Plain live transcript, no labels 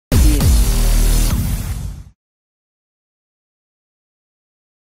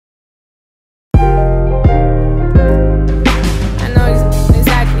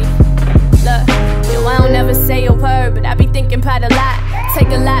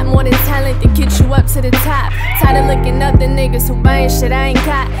got more than talent to get you up to the top. Tired of looking up the niggas who buying shit I ain't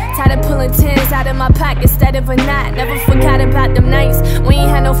got. Tired of pulling tens out of my pocket instead of a knot. Never forgot about them nights we ain't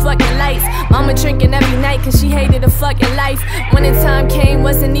had no fucking lights. Mama drinking every night cause she hated the fucking life. When the time came,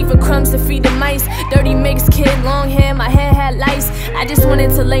 wasn't even crumbs to feed the mice. Dirty mixed kid, long hair, my hair had lice. I just wanted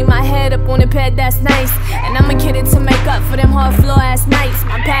to lay my head up on a bed that's nice. And I'ma get it to make up for them hard floor ass nights.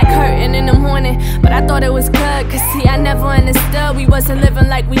 My back hurting in the morning, but I thought it was good. Cause see, I never understood we wasn't living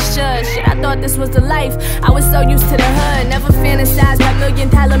like we should. Shit, I thought this was the life. I was so used to the hood. Never fantasized about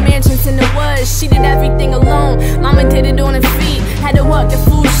 $1,000,000 mansions in the woods. She did everything alone, mama did it on her feet. Had to walk the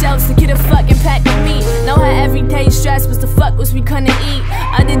food shelves to get a fucking pack of meat. Know her everyday stress was the fuck was we couldn't eat.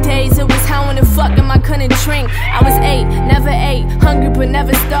 Other days it was how in the fuck am I couldn't drink. I was 8, never ate, hungry but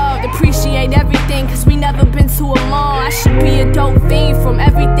never starved. Appreciate everything cause we never been to a mall. I should be a dope fiend from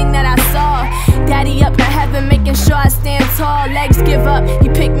everything that I saw. Daddy up in heaven making sure I stand tall. Legs give up, he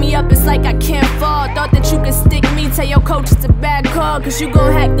picked me up, it's like I can't fall. Thought that you could stick me, tell your coach it's a bad call. Cause you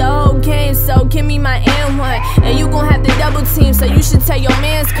gon' hack the whole game, so give me my M1. And you gon' have the double team, so you should tell your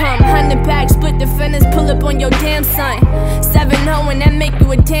mans come. 100 back, split defenders, pull up on your damn son. 7-0 and that make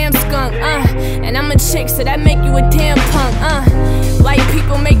you a damn skunk, and I'm a chick, so that make you a damn punk, White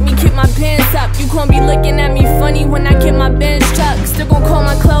people make me keep my pants up. You gon' be looking at me funny when I get my Benz truck. Still gon' call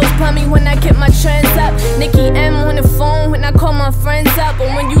my clothes bummy when I get my trends up. Nikki M on the phone when I call my friends up. But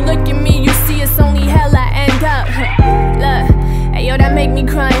when you look at me, you see it's only hell I end up. Look, hey yo, that make me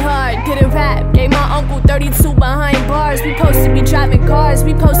cry hard. Did a rap, gave my uncle 32 behind bars. We supposed to be driving cars,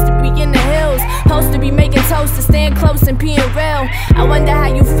 we supposed to be in the hills. Supposed to be making toast to stand close and being real. I wonder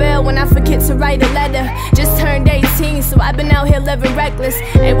how you feel when I forget to write a letter. Just turned 18, so I've been out here living reckless.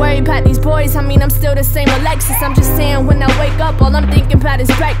 Ain't worried about these boys, I mean I'm still the same Alexis. I'm just saying when I wake up, all I'm thinking about is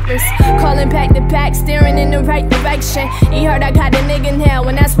breakfast. Calling back to back, staring in the right direction. He heard I got a nigga now,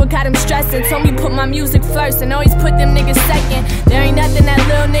 and that's what got him stressing. Told me put my music first, and always put them niggas second. There ain't nothing that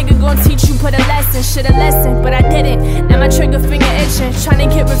little nigga gon' teach you, put a lesson. Should've listened, but I didn't. Now my trigger finger itching,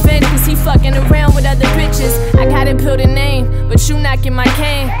 tryna get revenge cause he fucking around with other bitches. I gotta build a name, but you knocking my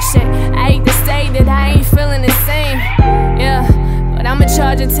cane. Shit, I hate to say that I ain't feeling the same. Yeah, but I'ma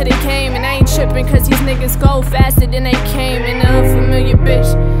charge it to the game. And I ain't tripping cause these niggas go faster than they came. And the unfamiliar bitch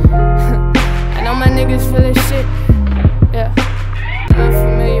I know my niggas feel this shit.